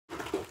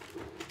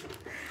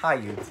Hi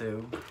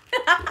YouTube.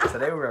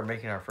 Today we're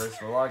making our first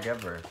vlog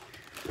ever.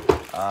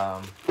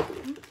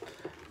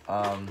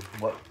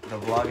 What the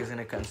vlog is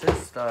gonna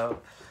consist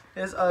of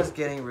is us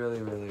getting really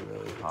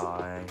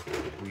high,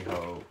 we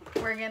hope.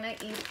 We're gonna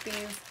eat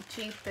these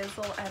cheap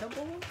fizzle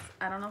edibles.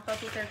 I don't know if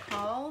that's what they're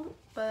called,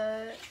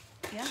 but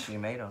yeah. She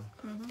made them.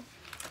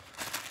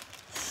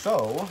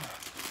 So,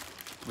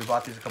 we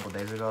bought these a couple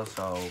days ago,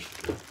 so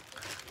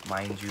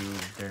mind you,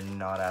 they're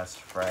not as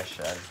fresh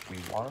as we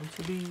want them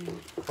to be,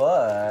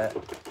 but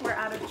we're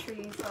out of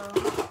trees,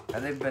 so.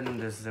 And they've been in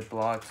this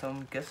Ziploc, so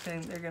I'm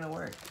guessing they're gonna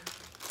work.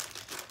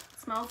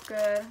 Smells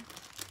good.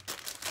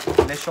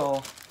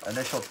 Initial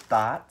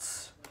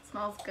thoughts.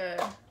 Smells good.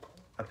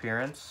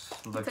 Appearance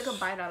looks. Took a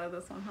bite out of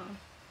this one, huh?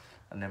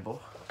 A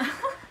nibble.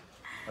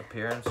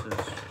 Appearance is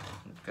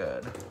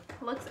good.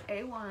 Looks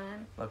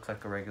A1. Looks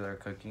like a regular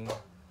cookie.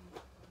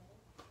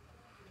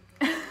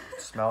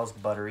 Smells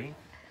buttery.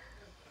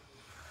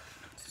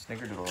 It's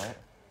snickerdoodle, right?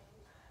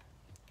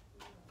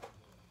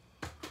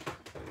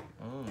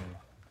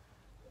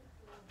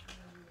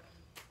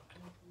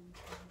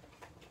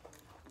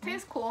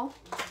 Tastes cool.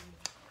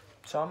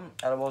 Some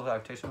edibles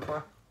I've tasted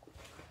before.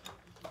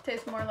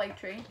 Tastes more like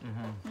tree.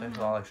 Tastes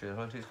a lot like tree. This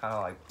one tastes kind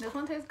of like. This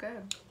one tastes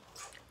good.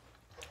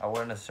 I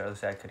wouldn't necessarily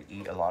say I could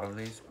eat a lot of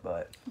these,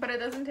 but. But it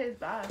doesn't taste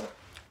bad.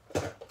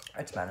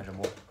 It's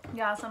manageable.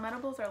 Yeah, some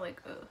edibles are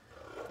like, ugh.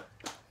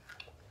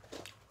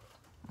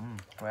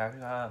 We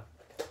actually have.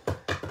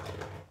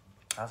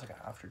 That's like an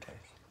aftertaste.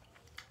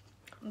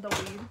 The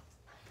weed.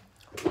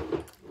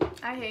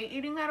 I hate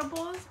eating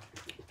edibles.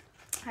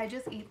 I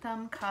just eat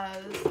them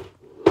cause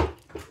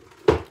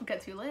it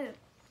gets you lit.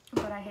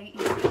 But I hate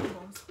eating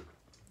edibles.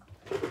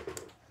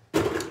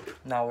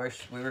 Now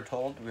we were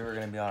told we were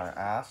gonna be on our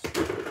ass.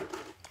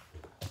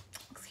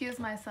 Excuse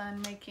my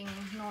son making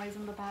noise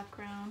in the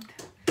background.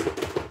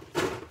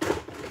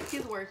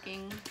 He's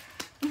working.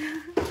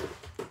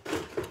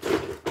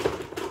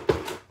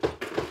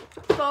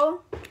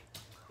 So,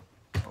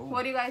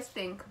 what do you guys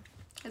think?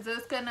 Is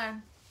this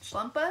gonna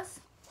slump us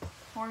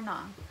or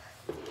not?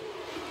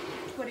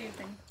 What do you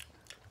think?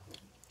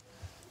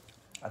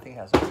 I think it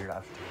has a weird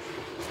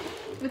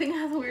aftertaste. You think it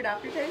has a weird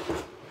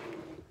aftertaste?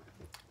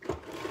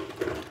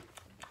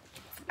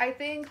 I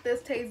think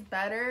this tastes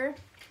better,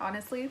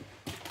 honestly,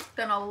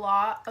 than a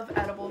lot of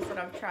edibles that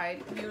I've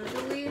tried.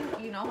 Usually,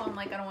 you know how I'm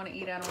like, I don't want to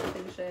eat edibles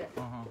and shit.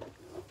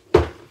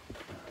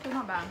 It's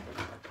not bad.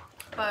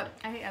 But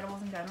I hate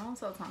edibles in general,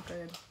 so it's not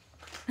good.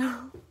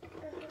 I'm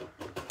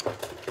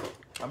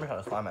just trying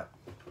to slime it.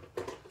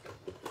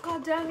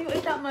 God damn, you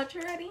ate that much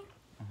already?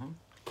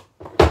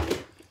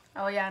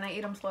 Oh yeah, and I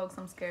eat them slow because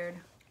I'm scared.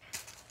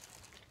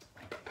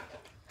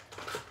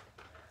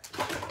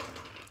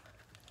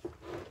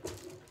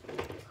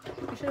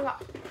 You should have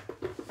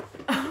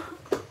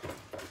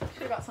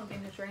got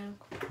something to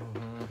drink.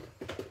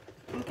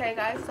 Okay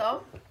guys,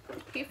 so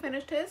he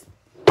finished his.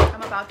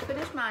 I'm about to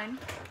finish mine.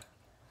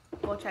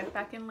 We'll check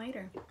back in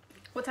later.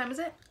 What time is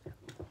it?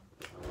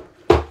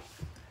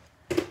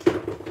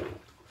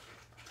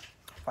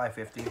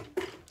 5:50.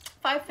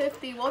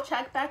 5:50. We'll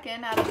check back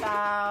in at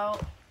about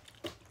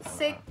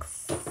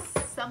 6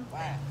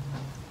 something.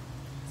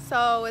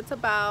 So it's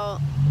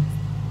about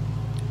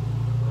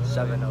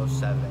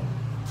 7:07.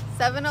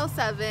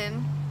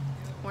 7:07.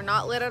 We're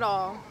not lit at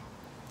all.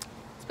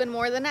 It's been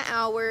more than an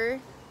hour.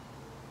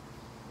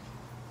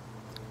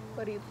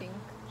 What do you think?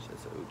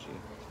 Shit's a Uchi.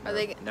 Are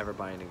they never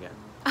buying again?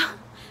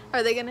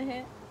 Are they gonna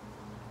hit?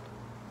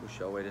 We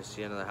shall wait to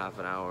see another half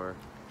an hour.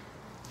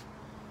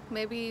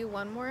 Maybe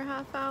one more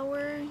half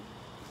hour.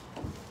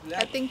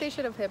 I think they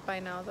should have hit by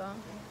now though.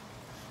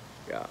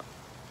 Yeah.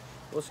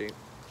 We'll see.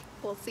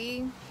 We'll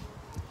see.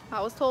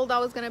 I was told I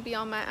was gonna be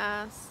on my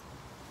ass,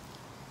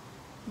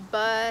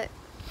 but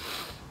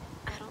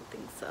I don't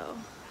think so.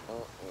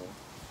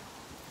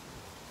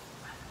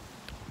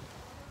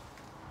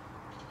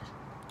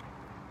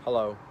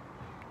 Hello.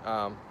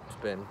 It's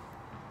been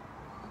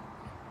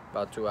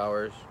about 2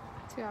 hours.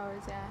 2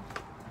 hours, yeah.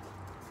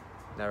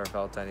 Never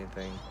felt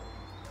anything.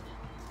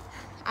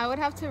 I would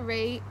have to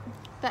rate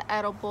the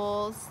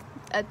edibles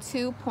a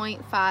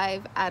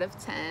 2.5 out of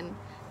 10.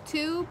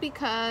 2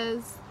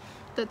 because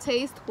the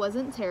taste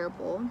wasn't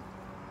terrible.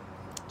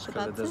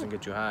 Because it doesn't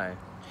get you high.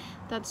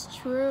 That's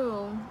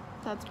true.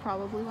 That's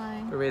probably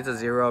why. For me, it's a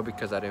 0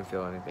 because I didn't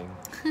feel anything.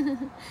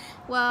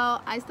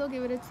 Well, I still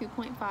give it a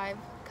 2.5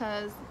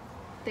 because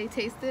they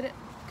tasted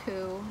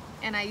cool,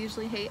 and I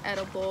usually hate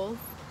edibles.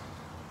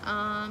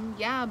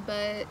 Yeah,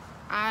 but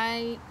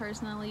I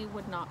personally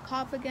would not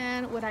cop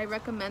again. Would I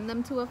recommend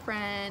them to a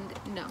friend?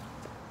 No.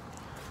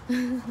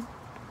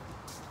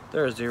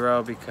 They're a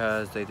 0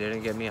 because they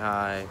didn't get me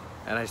high,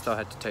 and I still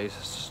had to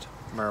taste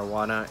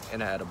marijuana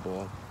in an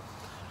edible,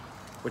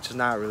 which is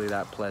not really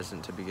that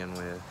pleasant to begin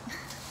with.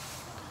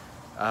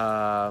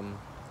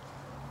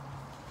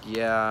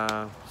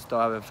 Yeah, still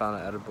haven't found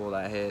an edible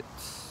that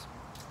hits.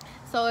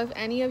 So if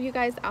any of you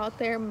guys out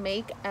there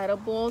make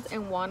edibles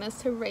and want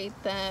us to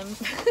rate them,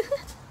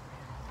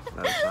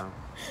 Let us know.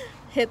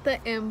 hit the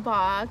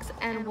inbox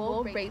and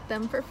we'll rate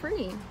them for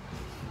free.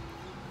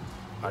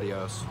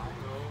 Adios.